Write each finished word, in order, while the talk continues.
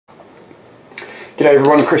G'day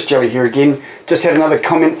everyone, Chris Joey here again. Just had another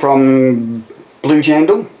comment from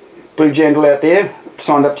BlueJandal. BlueJandal out there,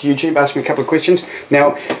 signed up to YouTube, asked me a couple of questions.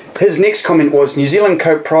 Now, his next comment was, New Zealand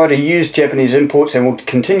Coke prior to used Japanese imports and will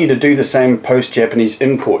continue to do the same post-Japanese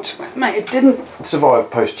imports. Mate, it didn't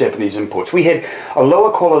survive post-Japanese imports. We had a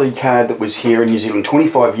lower quality car that was here in New Zealand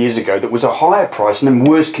 25 years ago that was a higher price and in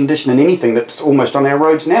worse condition than anything that's almost on our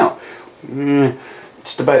roads now.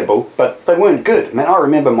 It's debatable, but they weren't good. I mean, I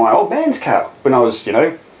remember my old man's car when I was,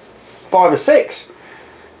 5 or 6.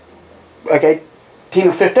 Okay, 10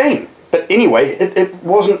 or 15. But anyway, it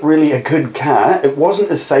wasn't really a good car. It wasn't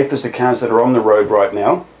as safe as the cars that are on the road right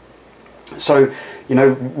now. So,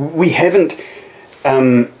 we haven't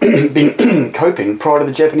been coping prior to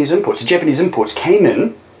the Japanese imports. The Japanese imports came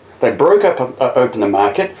in, they broke open the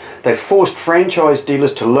market, they forced franchise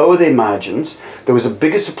dealers to lower their margins, there was a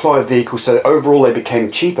bigger supply of vehicles, so overall they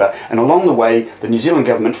became cheaper, and along the way the New Zealand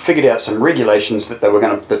government figured out some regulations that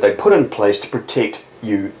they put in place to protect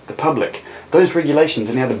you, the public. Those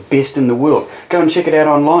regulations are now the best in the world. Go and check it out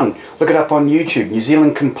online, look it up on YouTube, New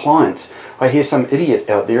Zealand compliance. I hear some idiot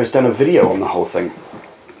out there has done a video on the whole thing.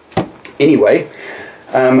 Anyway,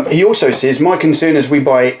 he also says, my concern is we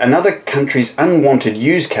buy another country's unwanted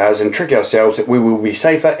used cars and trick ourselves that we will be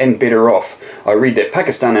safer and better off. I read that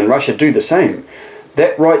Pakistan and Russia do the same.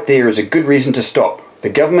 That right there is a good reason to stop. The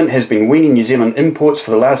government has been weaning New Zealand imports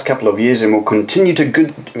for the last couple of years and will continue to do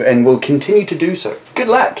so. Good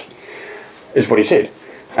luck, is what he said.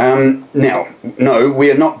 Now, no,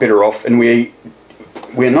 we are not better off, and we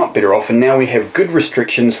are not better off, and now we have good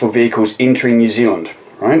restrictions for vehicles entering New Zealand.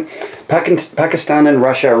 Right? Pakistan and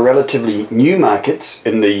Russia are relatively new markets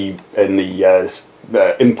in the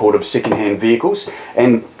import of second-hand vehicles,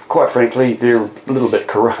 and quite frankly, they're a little bit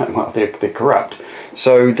corrupt. Well, they're corrupt.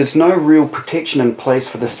 So there's no real protection in place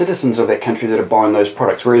for the citizens of that country that are buying those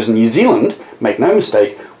products. Whereas in New Zealand, make no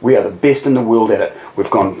mistake, we are the best in the world at it. We've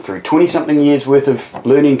gone through 20-something years worth of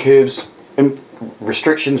learning curves,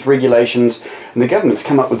 restrictions, regulations, and the government's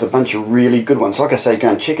come up with a bunch of really good ones. Like I say,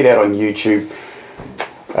 go and check it out on YouTube.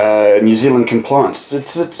 New Zealand compliance.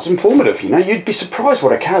 It's informative, You'd be surprised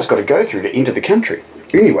what a car's got to go through to enter the country.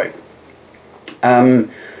 Anyway,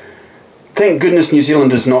 thank goodness New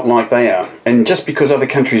Zealand is not like they are. And just because other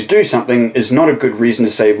countries do something is not a good reason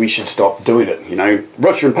to say we should stop doing it.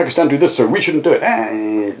 Russia and Pakistan do this, so we shouldn't do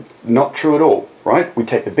it. Not true at all, right? We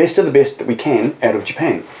take the best of the best that we can out of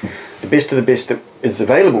Japan. The best of the best that is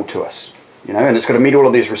available to us. And it's got to meet all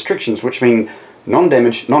of these restrictions, which mean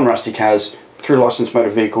non-damaged, non-rusty cars through licensed motor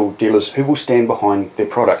vehicle dealers who will stand behind their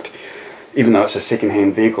product, even though it's a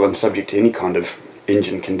second-hand vehicle and subject to any kind of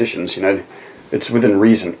engine conditions. It's within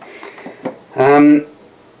reason.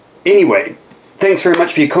 Anyway, thanks very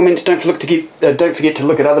much for your comments. Don't forget to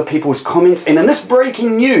look at other people's comments. And in this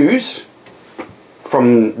breaking news,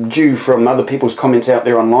 from other people's comments out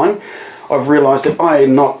there online, I've realised that I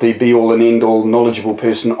am not the be-all and end-all knowledgeable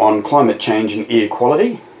person on climate change and air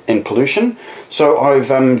quality and pollution. So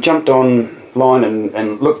I've jumped online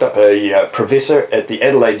and looked up a professor at the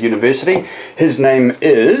Adelaide University. His name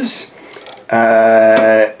is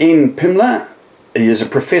Ian Plimer. He is a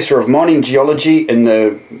professor of mining geology in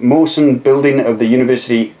the Mawson building of the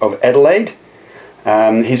University of Adelaide.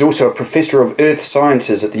 He's also a professor of earth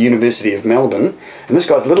sciences at the University of Melbourne. And this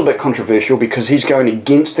guy's a little bit controversial because he's going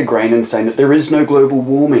against the grain and saying that there is no global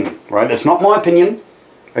warming. Right? It's not my opinion.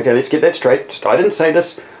 Okay, let's get that straight. I didn't say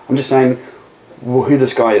this. I'm just saying who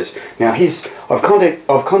this guy is. Now I've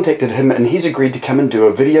contacted him and he's agreed to come and do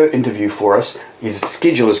a video interview for us. His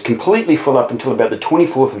schedule is completely full up until about the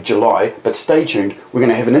 24th of July, but stay tuned, we're going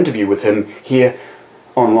to have an interview with him here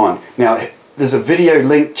online. Now there's a video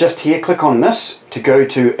link just here, click on this to go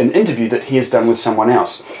to an interview that he has done with someone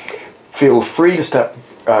else. Feel free to start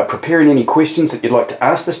preparing any questions that you'd like to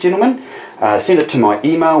ask this gentleman. Send it to my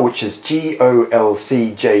email, which is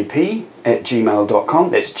golcjp@gmail.com.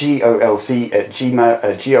 That's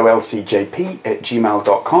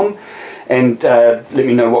golcjp@gmail.com. And let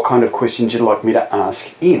me know what kind of questions you'd like me to ask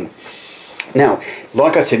Ian. Now,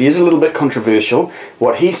 like I said, he is a little bit controversial.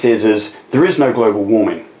 What he says is there is no global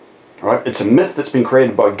warming. Right? It's a myth that's been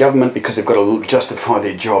created by government because they've got to justify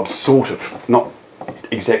their jobs, sort of. Not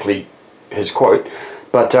exactly his quote,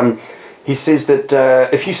 but he says that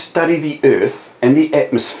if you study the Earth and the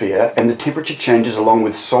atmosphere and the temperature changes along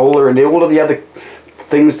with solar and all of the other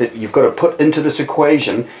things that you've got to put into this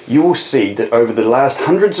equation, you will see that over the last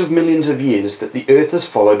hundreds of millions of years that the Earth has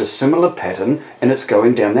followed a similar pattern and it's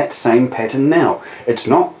going down that same pattern now. It's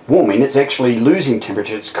not warming, it's actually losing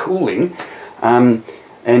temperature, it's cooling. And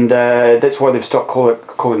that's why they've stopped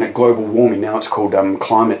calling it global warming. Now it's called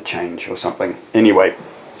climate change or something. Anyway,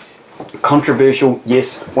 Controversial,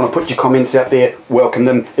 yes. Want to put your comments out there, welcome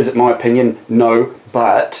them. Is it my opinion? No,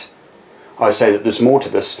 but I say that there's more to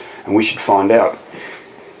this and we should find out.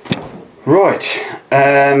 Right,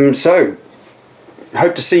 so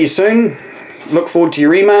hope to see you soon. Look forward to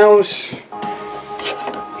your emails.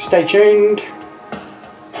 Stay tuned.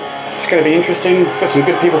 It's going to be interesting. Got some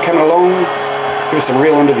good people coming along. Give us some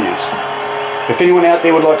real interviews. If anyone out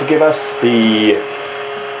there would like to give us the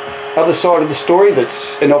other side of the story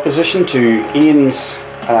that's in opposition to Ian's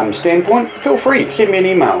standpoint, feel free, send me an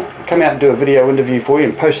email. I'll come out and do a video interview for you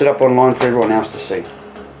and post it up online for everyone else to see.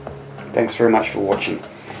 Thanks very much for watching.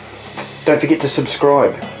 Don't forget to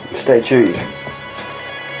subscribe. Stay tuned.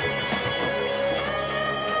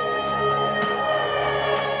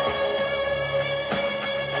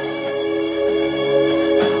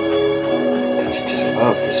 Don't you just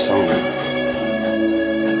love this song?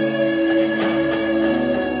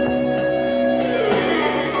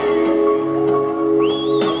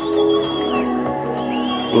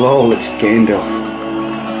 Lol, it's Gandalf.